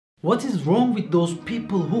What is wrong with those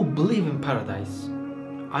people who believe in paradise?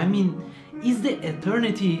 I mean, is the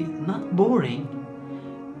eternity not boring?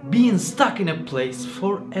 Being stuck in a place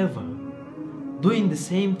forever, doing the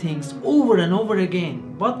same things over and over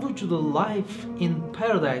again, but would the life in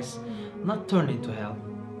paradise not turn into hell?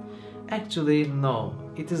 Actually, no,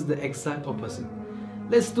 it is the exact opposite.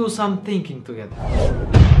 Let's do some thinking together.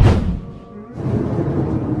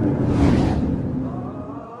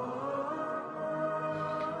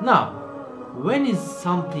 Now, when is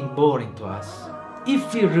something boring to us?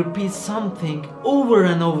 If we repeat something over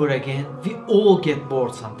and over again, we all get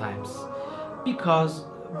bored sometimes, because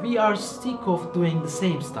we are sick of doing the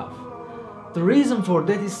same stuff. The reason for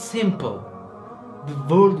that is simple.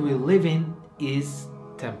 The world we live in is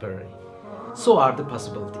temporary. So are the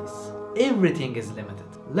possibilities. Everything is limited.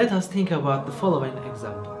 Let us think about the following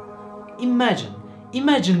example.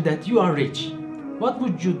 Imagine that you are rich. What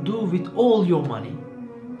would you do with all your money?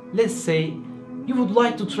 Let's say you would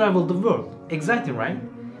like to travel the world. Exciting, right?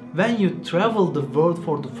 When you travel the world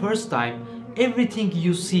for the first time, everything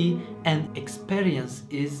you see and experience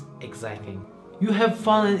is exciting. You have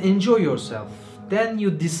fun and enjoy yourself. Then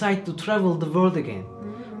you decide to travel the world again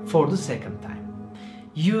for the second time.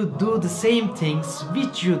 You do the same things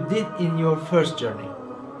which you did in your first journey.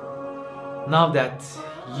 Now that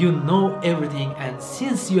you know everything, and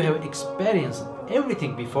since you have experienced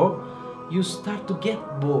everything before, you start to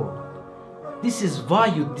get bored. This is why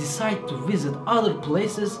you decide to visit other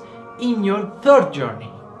places in your third journey.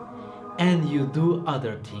 And you do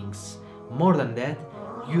other things. More than that,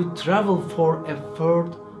 you travel for a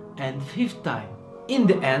third and fifth time. In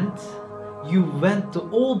the end, you went to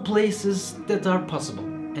all places that are possible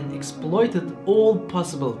and exploited all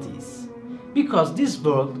possibilities. Because this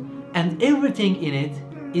world and everything in it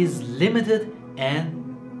is limited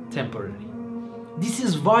and temporary. This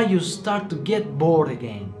is why you start to get bored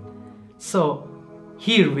again. So,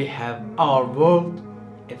 here we have our world,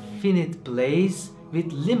 a finite place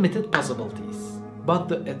with limited possibilities. But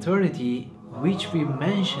the eternity which we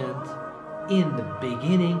mentioned in the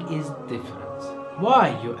beginning is different.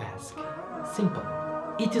 Why, you ask? Simple.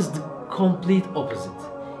 It is the complete opposite.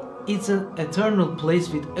 It's an eternal place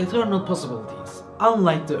with eternal possibilities,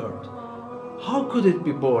 unlike the earth. How could it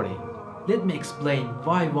be boring? Let me explain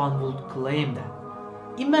why one would claim that.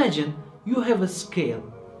 Imagine you have a scale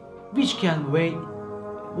which can weigh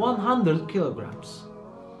 100 kilograms.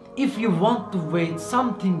 If you want to weigh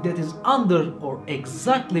something that is under or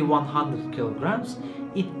exactly 100 kilograms,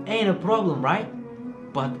 it ain't a problem, right?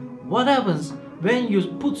 But what happens when you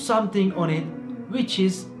put something on it which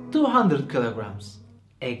is 200 kilograms?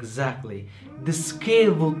 Exactly, the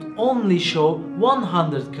scale would only show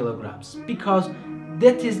 100 kilograms because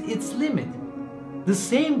that is its limit. The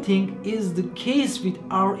same thing is the case with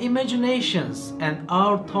our imaginations and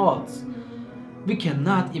our thoughts. We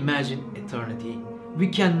cannot imagine eternity. We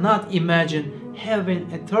cannot imagine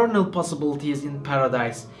having eternal possibilities in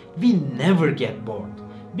paradise. We never get bored.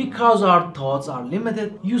 Because our thoughts are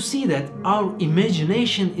limited, you see that our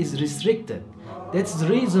imagination is restricted. That's the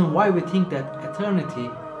reason why we think that eternity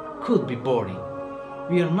could be boring.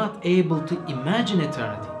 We are not able to imagine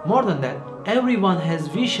eternity. More than that, everyone has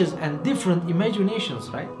wishes and different imaginations,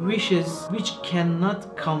 right? Wishes which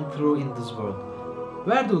cannot come true in this world.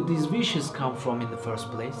 Where do these wishes come from in the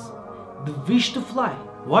first place? The wish to fly.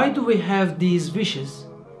 Why do we have these wishes?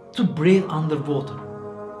 To breathe underwater,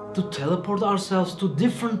 to teleport ourselves to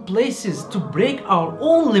different places, to break our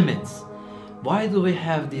own limits. Why do we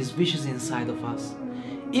have these wishes inside of us?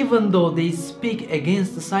 Even though they speak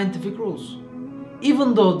against the scientific rules.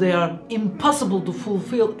 Even though they are impossible to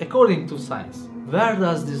fulfill according to science. Where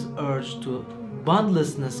does this urge to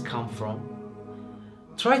boundlessness come from?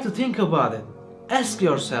 Try to think about it. Ask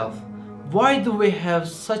yourself, why do we have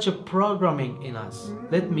such a programming in us?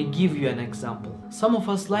 Let me give you an example. Some of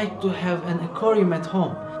us like to have an aquarium at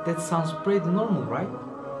home. That sounds pretty normal, right?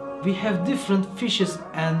 We have different fishes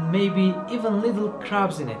and maybe even little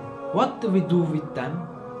crabs in it. What do we do with them?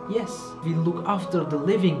 Yes, we look after the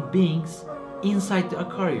living beings inside the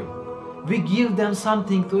aquarium. We give them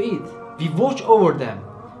something to eat. We watch over them.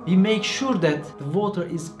 We make sure that the water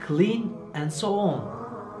is clean and so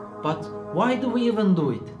on. But why do we even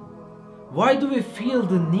do it? Why do we feel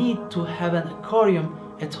the need to have an aquarium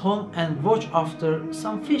at home and watch after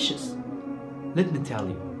some fishes? Let me tell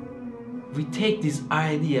you. We take this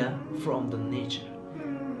idea from the nature.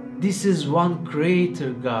 This is one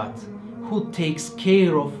creator God who takes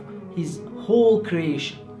care of his whole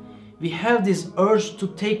creation. We have this urge to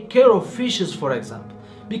take care of fishes, for example,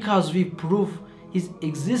 because we prove his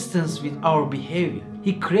existence with our behavior.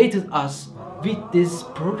 He created us with this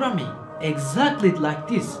programming, exactly like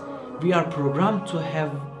this. we are programmed to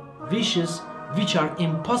have wishes which are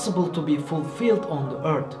impossible to be fulfilled on the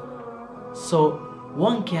earth. So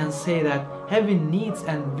one can say that having needs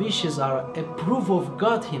and wishes are a proof of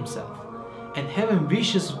God Himself, and having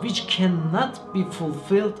wishes which cannot be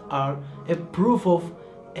fulfilled are a proof of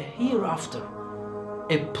a hereafter,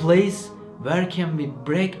 a place where can we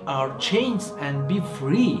break our chains and be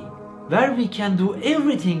free, where we can do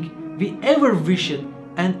everything we ever wished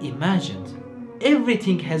and imagined.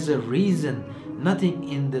 Everything has a reason, nothing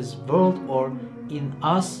in this world or in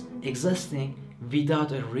us existing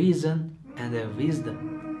without a reason and a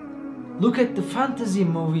wisdom. Look at the fantasy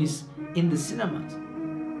movies in the cinemas.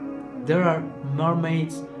 There are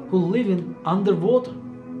mermaids who live in underwater.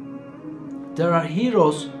 There are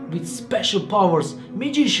heroes with special powers,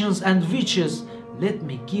 magicians and witches. Let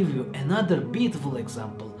me give you another beautiful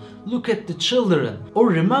example. Look at the children, or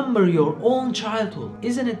remember your own childhood.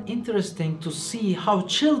 Isn't it interesting to see how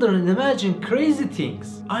children imagine crazy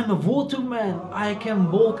things? I'm a waterman, I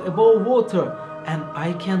can walk above water, and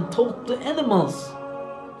I can talk to animals.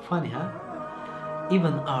 Funny, huh?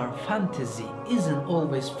 Even our fantasy isn't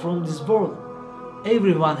always from this world.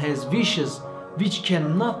 Everyone has wishes which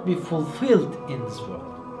cannot be fulfilled in this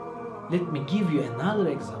world. Let me give you another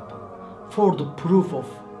example for the proof of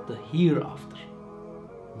the hereafter.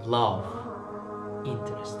 Love.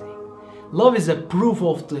 Interesting. Love is a proof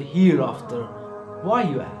of the hereafter. Why,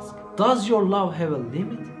 you ask? Does your love have a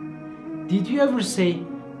limit? Did you ever say,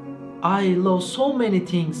 I love so many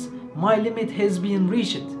things, my limit has been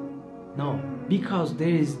reached? No, because there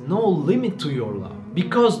is no limit to your love.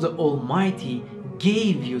 Because the Almighty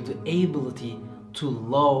gave you the ability to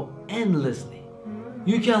love endlessly.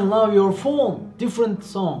 You can love your phone, different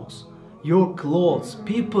songs, your clothes,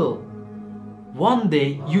 people. One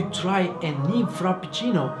day you try a new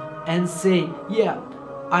frappuccino and say, yeah,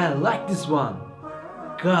 I like this one.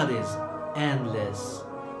 God is endless.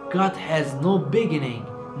 God has no beginning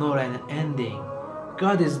nor an ending.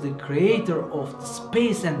 God is the creator of the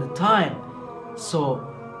space and the time. So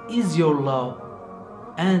is your love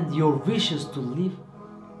and your wishes to live?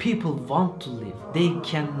 People want to live. They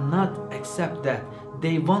cannot accept that.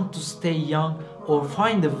 They want to stay young or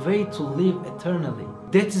find a way to live eternally.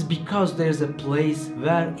 That is because there is a place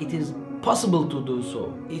where it is possible to do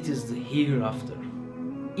so. It is the hereafter.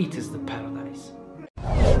 It is the paradise.